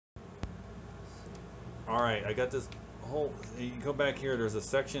All right, I got this hole. You go back here. There's a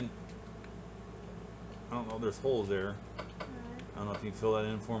section. I don't know. There's holes there. I don't know if you can fill that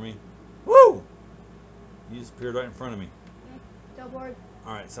in for me. Woo! You just appeared right in front of me. Go board.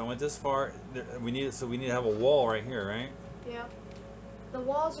 All right, so I went this far. We need to have a wall right here, right? Yeah. The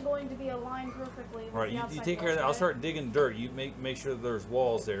walls are going to be aligned perfectly. All right, you take care of that. I'll start digging dirt. You make sure that there's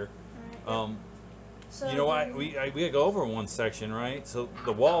walls there. All right. So you know what? We gotta go over one section, right? So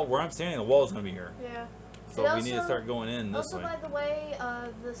the wall where I'm standing, the wall is gonna be here. Yeah. So we need to start going in this way. Also, by the way,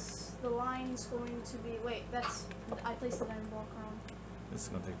 the line's going to be. Wait, I placed the diamond block wrong. This is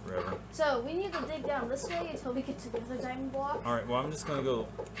gonna take forever. So we need to dig down this way until we get to the other diamond block. All right. Well, I'm just gonna go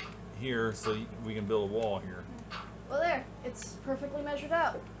here so we can build a wall here. Well, there. It's perfectly measured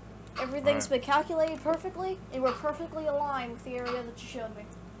out. Everything's been calculated perfectly, and we're perfectly aligned with the area that you showed me.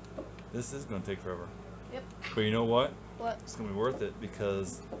 This is gonna take forever. Yep. But you know what? What? It's gonna be worth it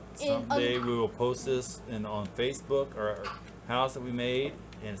because someday we will post this on Facebook, our house that we made,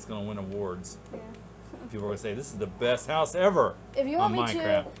 and it's gonna win awards. Yeah. People are gonna say this is the best house ever. If you want on me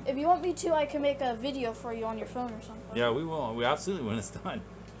Minecraft. to, I can make a video for you on your phone or something. Yeah, we will. We absolutely when it's done.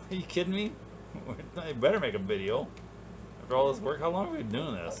 Are you kidding me? I better make a video. After all this work, how long have we been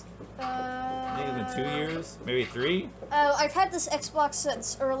doing this? I think it's been 2 years, maybe 3. I've had this Xbox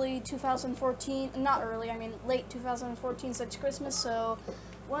since early 2014. Not early, I mean late 2014 since Christmas. So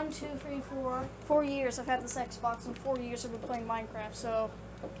 1, 2, 3, 4. 4 years I've had this Xbox, and 4 years I've been playing Minecraft. So,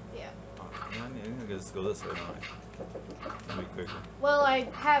 yeah. I'm gonna just go this way, don't I? It'll be quicker. Well, I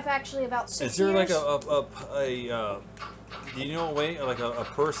have actually about 6 years. Is there like do you know a way, like a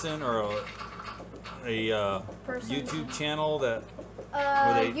person or a YouTube channel that?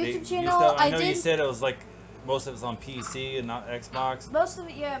 YouTube channel. I know you said it was like most of it's on PC and not Xbox. Most of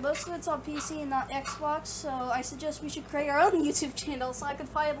it's on PC and not Xbox. So I suggest we should create our own YouTube channel so I could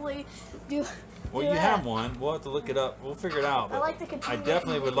finally do. Well, you have one. We'll have to look it up. We'll figure it out. But I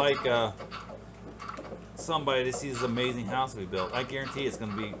definitely would like somebody to see this amazing house we built. I guarantee it's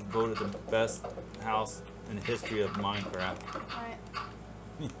going to be voted the best house in the history of Minecraft.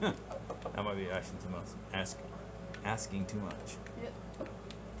 Alright. That might be asking too much. Asking too much. Yep.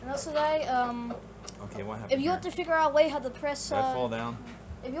 And also, okay, what happened? if you want to figure out a way how to press, did I fall down?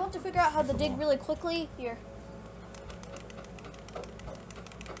 If you want to figure out how to dig really quickly, here.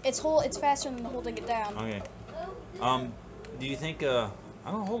 It's faster than holding it down. Okay. Do you think I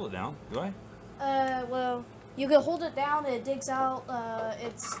don't hold it down, do I? Well, you can hold it down and it digs out.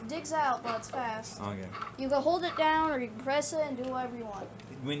 It digs out, but it's fast. Okay. You can hold it down or you can press it and do whatever you want.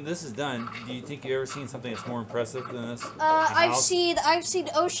 When this is done, do you think you've ever seen something that's more impressive than this? I've seen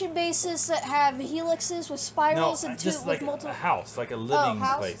ocean bases that have helixes with spirals and just like multiple. a house, like a living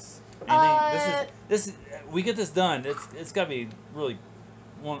place. This is we get this done. It's got to be really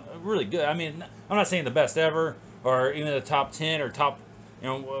good. I mean, I'm not saying the best ever or even the top 10 or top,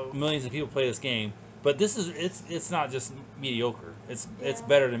 millions of people play this game. But this is it's not just mediocre. It's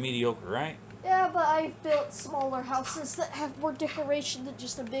better than mediocre, right? Yeah, but I've built smaller houses that have more decoration than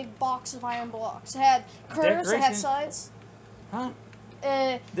just a big box of iron blocks. It had curves, it had sides. Huh?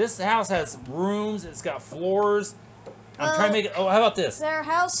 This house has rooms, it's got floors. I'm trying to make it, how about this? Their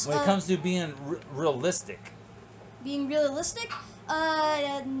house... When it comes to being realistic. Being realistic?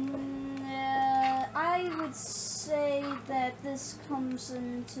 I would say that this comes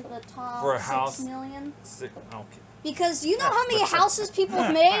into the top for a house, 6 million. Okay. Because you know how many houses people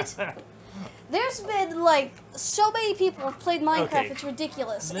have made? There's been, like, so many people have played Minecraft, it's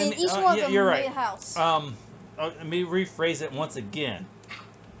ridiculous. And each one of them made a house. Let me rephrase it once again.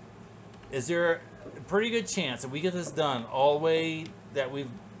 Is there a pretty good chance that we get this done all the way, that we've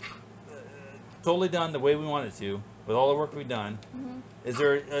totally done the way we want it to, with all the work we've done? Is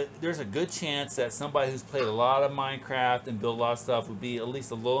there's a good chance that somebody who's played a lot of Minecraft and built a lot of stuff would be at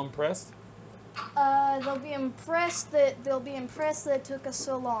least a little impressed? They'll be impressed that it took us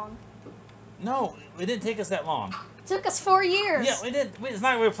so long. No, it didn't take us that long. It took us 4 years. Yeah, we did. It's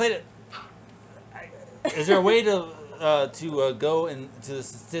not like we played it. Is there a way to go into the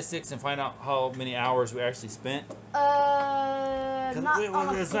statistics and find out how many hours we actually spent?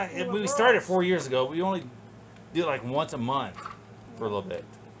 We started 4 years ago. We only do it like once a month for a little bit.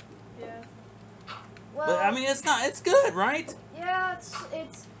 Yeah. Well, but I mean, it's good, right? Yeah,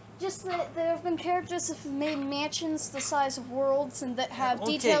 it's just that there have been characters that have made mansions the size of worlds and that have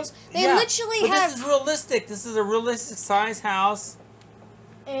details. They literally have. This is realistic. This is a realistic size house.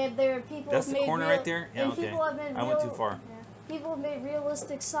 And there are people. That's the corner right there. Yeah, okay. I went too far. Yeah, people have made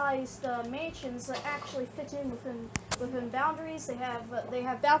realistic-sized mansions that actually fit in within boundaries. They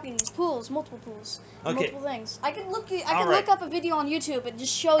have balconies, pools, multiple pools, multiple things. I can look up a video on YouTube and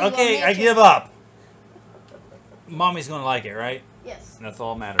just show you. Okay, I give up. mommy's gonna like it, right? Yes. And that's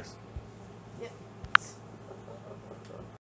all that matters.